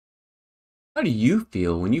How do you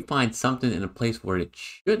feel when you find something in a place where it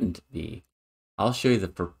shouldn't be? I'll show you the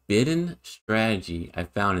forbidden strategy I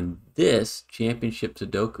found in this championship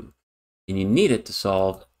Sudoku. And you need it to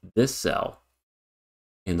solve this cell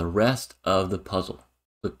and the rest of the puzzle.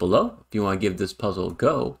 Click below if you want to give this puzzle a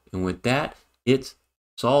go. And with that, it's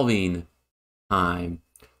solving time.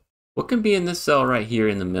 What can be in this cell right here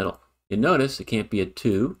in the middle? You notice it can't be a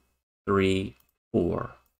 2, 3,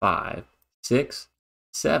 4, 5, 6,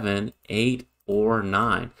 7, 8, or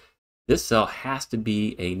 9. This cell has to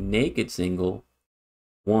be a naked single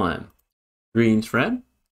 1. Greetings, friend.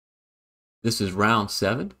 This is round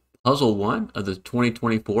 7, puzzle 1 of the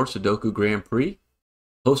 2024 Sudoku Grand Prix,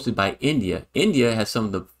 hosted by India. India has some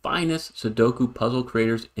of the finest Sudoku puzzle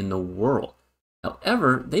creators in the world.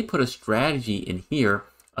 However, they put a strategy in here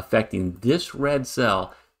affecting this red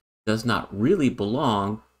cell does not really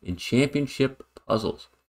belong in championship puzzles.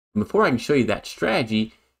 And before I can show you that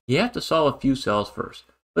strategy, you have to solve a few cells first.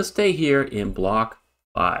 Let's stay here in block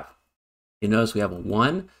 5. You notice we have a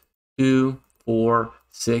 1, 2, 4,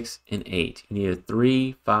 6, and 8. You need a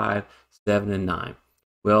 3, 5, 7, and 9.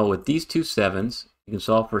 Well, with these two 7s, you can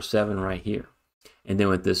solve for 7 right here. And then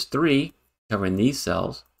with this 3 covering these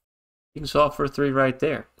cells, you can solve for a 3 right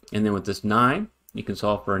there. And then with this 9, you can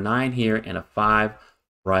solve for a 9 here and a 5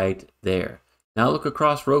 right there. Now look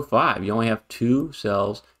across row 5. You only have 2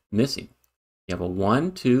 cells missing. You have a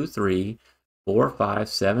 1, 2, 3, 4, 5,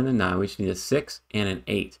 7, and 9. We just need a 6 and an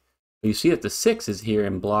 8. But you see that the 6 is here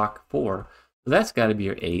in block 4. So that's got to be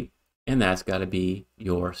your 8, and that's got to be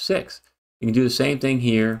your 6. You can do the same thing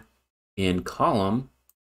here in column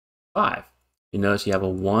 5. You notice you have a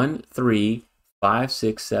 1, 3, 5,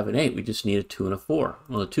 6, 7, 8. We just need a 2 and a 4.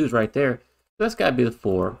 Well, the 2 is right there. So that's got to be the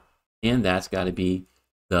 4, and that's got to be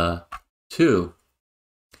the 2.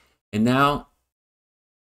 And now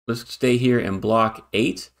let's stay here in block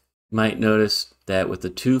 8. You might notice that with the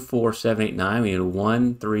 2, 4, 7, 8, 9, we need a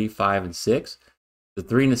 1, 3, 5, and 6. The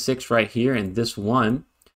 3 and the 6 right here, and this 1,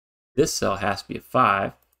 this cell has to be a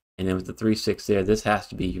 5. And then with the 3, 6 there, this has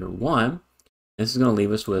to be your 1. This is going to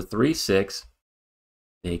leave us with a 3, 6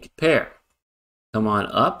 naked pair. Come on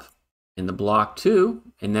up in the block 2,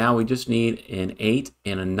 and now we just need an 8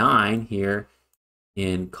 and a 9 here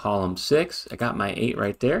in column 6. I got my 8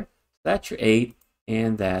 right there. That's your 8,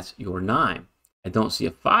 and that's your 9. I don't see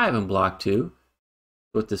a 5 in block 2.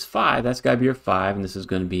 With this 5, that's got to be your 5, and this is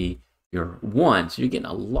going to be your 1. So you're getting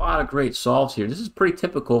a lot of great solves here. This is pretty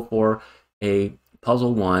typical for a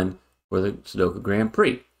puzzle 1 for the Sudoku Grand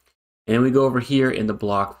Prix. And we go over here in the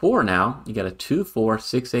block 4 now. You got a 2, 4,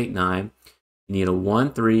 6, 8, 9. You need a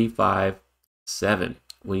 1, 3, 5, 7.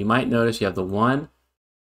 Well, you might notice you have the 1,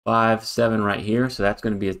 5, 7 right here. So that's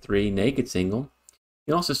going to be a 3 naked single.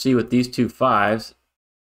 You can also see with these two 5s,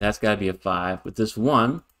 that's got to be a 5. With this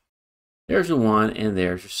 1, there's your 1 and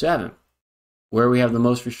there's your 7. Where we have the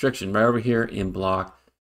most restriction, right over here in block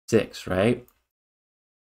 6, right?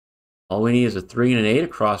 All we need is a 3 and an 8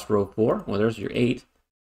 across row 4. Well, there's your 8.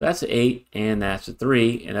 That's an 8 and that's a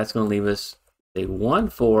 3. And that's going to leave us a 1,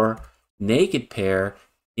 4 naked pair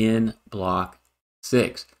in block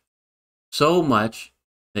 6. So much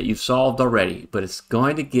that you've solved already, but it's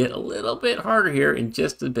going to get a little bit harder here in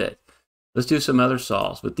just a bit. Let's do some other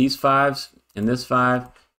solves. With these 5s and this 5, you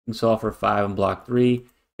can solve for 5 in block 3.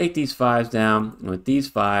 Take these 5s down and with these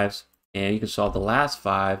 5s, and you can solve the last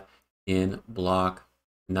 5 in block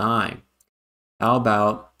 9. How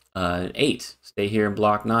about an 8? Stay here in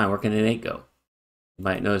block 9. Where can an 8 go? You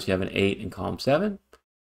might notice you have an 8 in column 7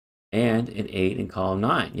 and an 8 in column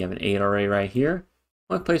 9. You have an 8 already right here.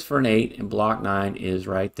 One place for an 8 in block 9 is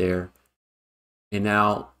right there. And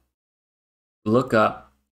now look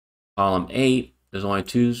up column 8. There's only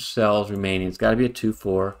 2 cells remaining. It's got to be a 2,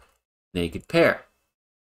 4 naked pair.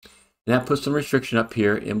 And that puts some restriction up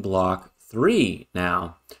here in block 3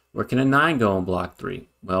 now. Where can a 9 go in block 3?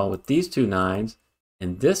 Well, with these two 9s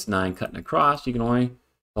and this 9 cutting across, you can only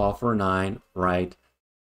solve for a 9 right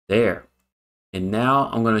there. And now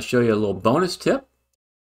I'm going to show you a little bonus tip.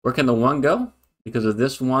 Where can the 1 go? Because of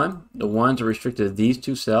this 1, the 1s are restricted to these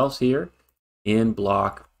 2 cells here in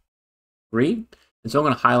block 3. And so I'm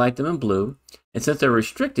going to highlight them in blue. And since they're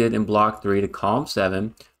restricted in block 3 to column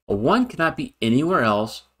 7, a 1 cannot be anywhere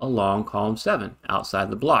else along column 7 outside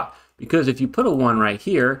the block. Because if you put a 1 right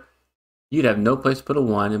here, you'd have no place to put a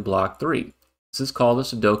 1 in block 3. This is called a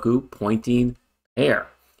Sudoku pointing pair.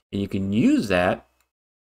 And you can use that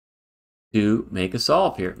to make a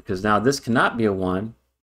solve here. Because now this cannot be a 1.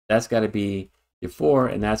 That's got to be your 4,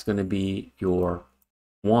 and that's going to be your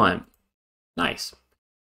 1. Nice.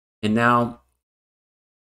 And now,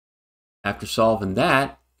 after solving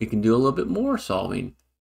that, you can do a little bit more solving.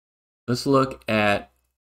 let's look at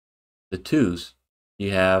the twos.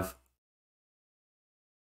 You have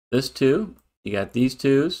this two, you got these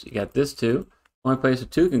twos, you got this two. Only place a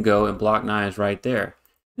two can go in block 9 is right there.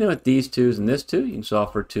 Then with these twos and this two, you can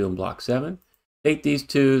solve for 2 in block 7. Take these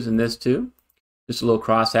twos and this two, just a little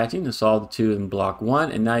cross-hatching to solve the 2 in block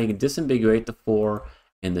 1, and now you can disambiguate the 4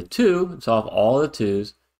 and the 2 and solve all the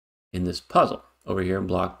 2s in this puzzle over here in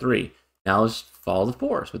block 3. Now let's follow the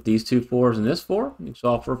 4s. With these 2 4s and this 4, you can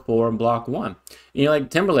solve for 4 in block 1. And you're like,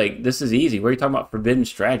 Timberlake, this is easy. What are you talking about forbidden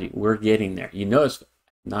strategy? We're getting there. You notice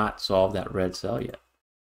not solve that red cell yet.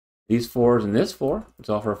 These 4s and this 4, you can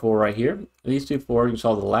solve for a 4 right here. These 2 4s, you can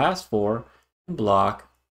solve the last 4 in block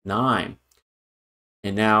 9.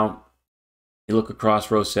 And now you look across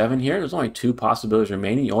row 7 here. There's only 2 possibilities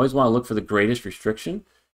remaining. You always want to look for the greatest restriction.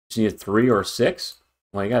 You need a 3 or a 6.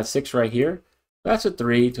 Well, you got a 6 right here. That's a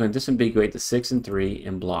 3 to disambiguate the 6 and 3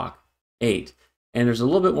 in block 8. And there's a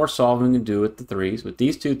little bit more solving to do with the 3s. With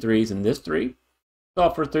these 2 3s and this 3,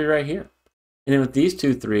 solve for 3 right here. And then with these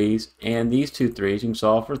 2 3s and these 2 3s, you can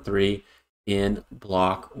solve for 3 in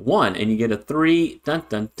block 1. And you get a 3 dun,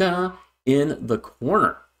 dun, dun, in the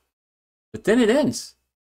corner. But then it ends.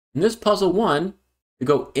 In this puzzle 1, to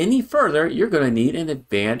go any further, you're going to need an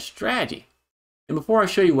advanced strategy. And before I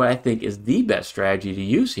show you what I think is the best strategy to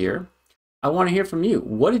use here, I want to hear from you.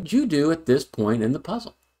 What did you do at this point in the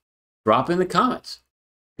puzzle? Drop in the comments.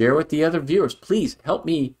 Share with the other viewers. Please help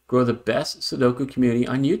me grow the best Sudoku community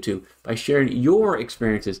on YouTube by sharing your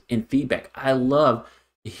experiences and feedback. I love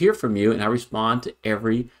to hear from you, and I respond to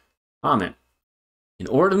every comment. In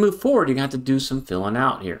order to move forward, you're going to have to do some filling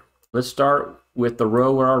out here. Let's start with the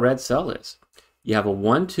row where our red cell is. You have a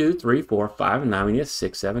 1, 2, 3, 4, 5, and 9. We need a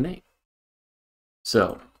 6, 7, 8.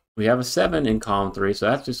 So we have a 7 in column 3, so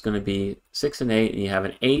that's just going to be 6 and 8, and you have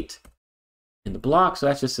an 8 in the block, so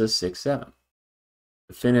that's just a 6, 7.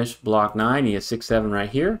 To finish block 9, you have 6, 7 right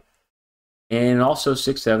here, and also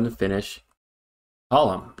 6, 7 to finish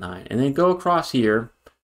column 9. And then go across here,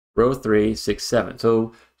 row 3, 6, 7.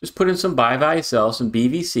 So just put in some bi-value cells, some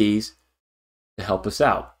BVCs to help us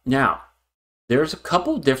out. Now, there's a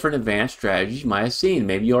couple different advanced strategies you might have seen.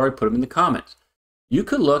 Maybe you already put them in the comments. You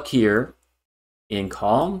could look here in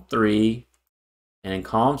column 3 and in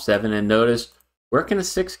column 7 and notice, where can a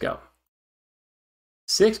 6 go?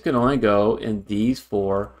 6 can only go in these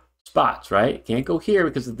 4 spots, right? It can't go here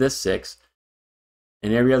because of this 6,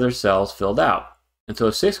 and every other cell is filled out. And so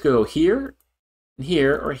a 6 could go here, and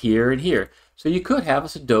here, or here, and here. So you could have a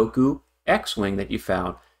Sudoku X-wing that you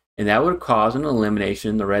found, and that would cause an elimination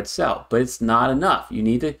in the red cell. But it's not enough. You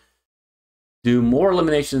need to do more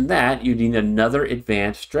elimination than that. You need another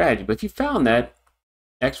advanced strategy. But if you found that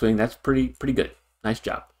X-wing, that's pretty good. Nice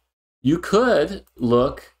job. You could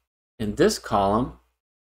look in this column,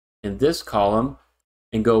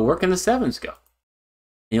 and go, where can the 7s go?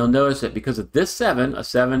 And you'll notice that because of this 7, a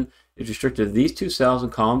 7 is restricted to these 2 cells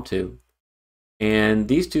in column 2 and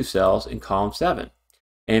these 2 cells in column 7.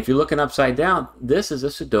 And if you're looking upside down, this is a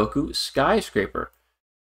Sudoku skyscraper.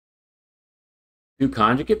 2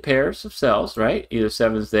 conjugate pairs of cells, right? Either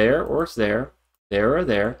 7's there, or it's there, or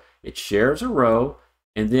there. It shares a row,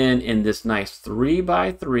 and then in this nice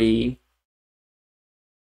 3x3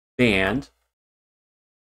 band,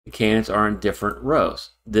 the candidates are in different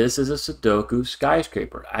rows. This is a Sudoku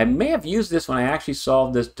skyscraper. I may have used this when I actually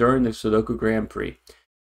solved this during the Sudoku Grand Prix.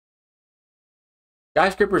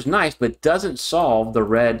 Skyscraper is nice, but doesn't solve the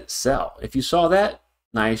red cell. If you saw that,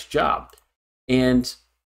 nice job. And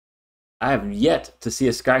I have yet to see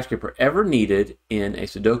a skyscraper ever needed in a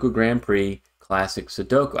Sudoku Grand Prix Classic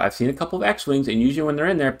Sudoku. I've seen a couple of X-wings, and usually when they're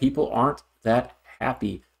in there, people aren't that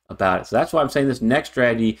happy about it. So that's why I'm saying this next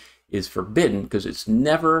strategy is forbidden, because it's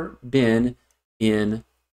never been in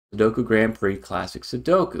Sudoku Grand Prix Classic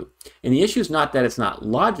Sudoku. And the issue is not that it's not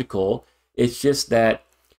logical, it's just that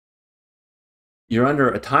you're under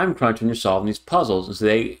a time crunch when you're solving these puzzles. And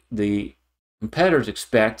so the competitors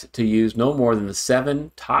expect to use no more than the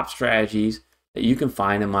 7 top strategies that you can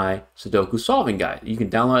find in my Sudoku solving guide. You can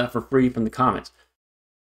download that for free from the comments.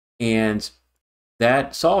 And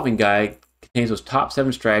that solving guide contains those top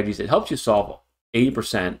 7 strategies. It helps you solve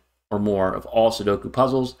 80% or more of all Sudoku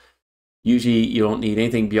puzzles. Usually you don't need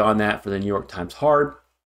anything beyond that for the New York Times Hard.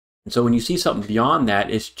 And so when you see something beyond that,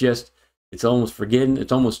 it's almost forgotten,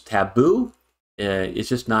 it's almost taboo. It's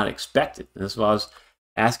just not expected. And that's what I was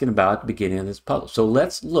asking about at the beginning of this puzzle. So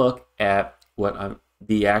let's look at what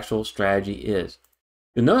the actual strategy is.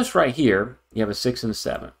 You'll notice right here, you have a 6 and a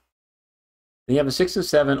 7. Then you have a 6 and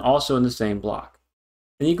 7 also in the same block.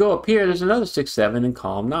 Then you go up here, there's another 6, 7 in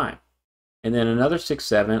column 9. And then another 6,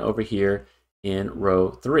 7 over here in row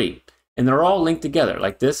 3. And they're all linked together.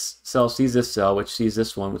 Like this cell sees this cell, which sees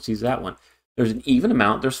this one, which sees that one. There's an even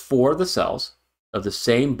amount. There's 4 of the cells of the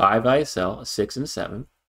same bi-value cell, a 6 and a 7.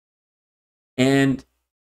 And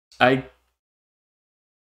I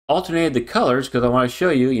alternated the colors because I want to show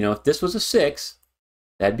you, if this was a 6,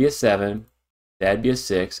 that'd be a 7, that'd be a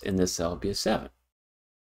 6, and this cell would be a 7.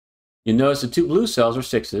 You notice the 2 blue cells are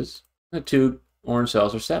 6s, and the 2 orange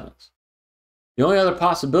cells are 7s. The only other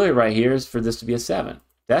possibility right here is for this to be a 7. If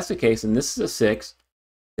that's the case, and this is a 6,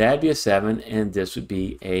 that'd be a 7, and this would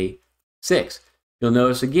be a 6. You'll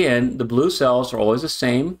notice again, the blue cells are always the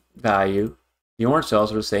same value. The orange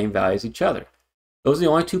cells are the same value as each other. Those are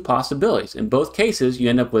the only 2 possibilities. In both cases, you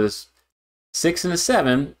end up with a 6 and a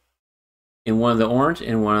 7 in one of the orange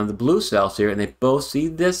and one of the blue cells here, and they both see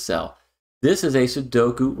this cell. This is a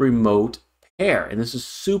Sudoku remote pair, and this is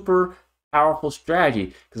super powerful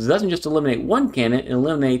strategy because it doesn't just eliminate one candidate, it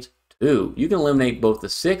eliminates 2. You can eliminate both the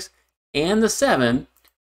 6 and the 7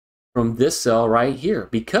 from this cell right here,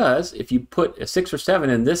 because if you put a 6 or 7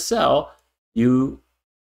 in this cell, you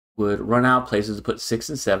would run out of places to put 6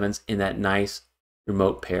 and 7s in that nice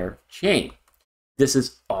remote pair chain. This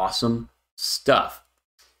is awesome stuff.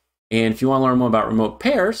 And if you want to learn more about remote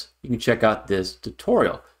pairs, you can check out this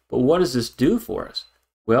tutorial. But what does this do for us?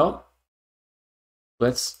 Well,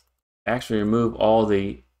 let's actually remove all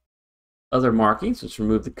the other markings. Let's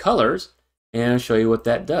remove the colors and I'll show you what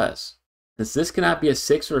that does. Since this cannot be a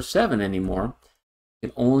 6 or a 7 anymore, it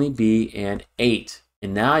can only be an 8.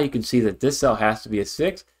 And now you can see that this cell has to be a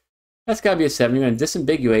 6. That's got to be a 7. You're going to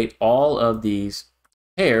disambiguate all of these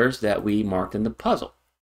pairs that we marked in the puzzle.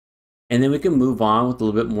 And then we can move on with a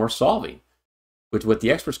little bit more solving, which is what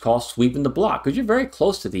the experts call sweeping the block, because you're very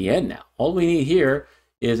close to the end now. All we need here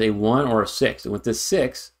is a 1 or a 6. And with this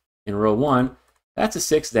 6 in row 1, that's a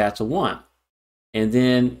 6, that's a 1. And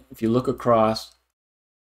then if you look across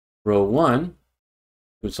row 1, you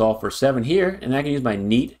would solve for 7 here, and I can use my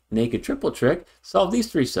neat naked triple trick, solve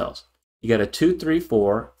these 3 cells. You got a 2, 3,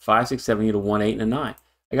 4, 5, 6, 7, you get a 1, 8, and a 9.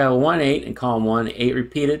 I got a 1, 8 in column 1, 8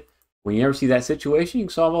 repeated. When you ever see that situation, you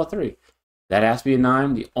can solve all 3. That has to be a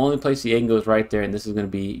 9. The only place the 8 goes right there, and this is going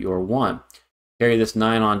to be your 1. Carry this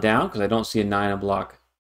 9 on down, because I don't see a 9 in block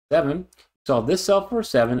 7. Solve this cell for a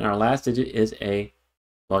 7, and our last digit is a,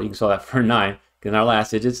 well, you can solve that for a 9, because our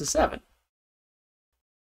last digit is a 7.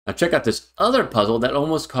 Now check out this other puzzle that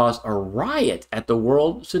almost caused a riot at the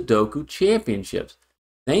World Sudoku Championships.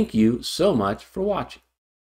 Thank you so much for watching.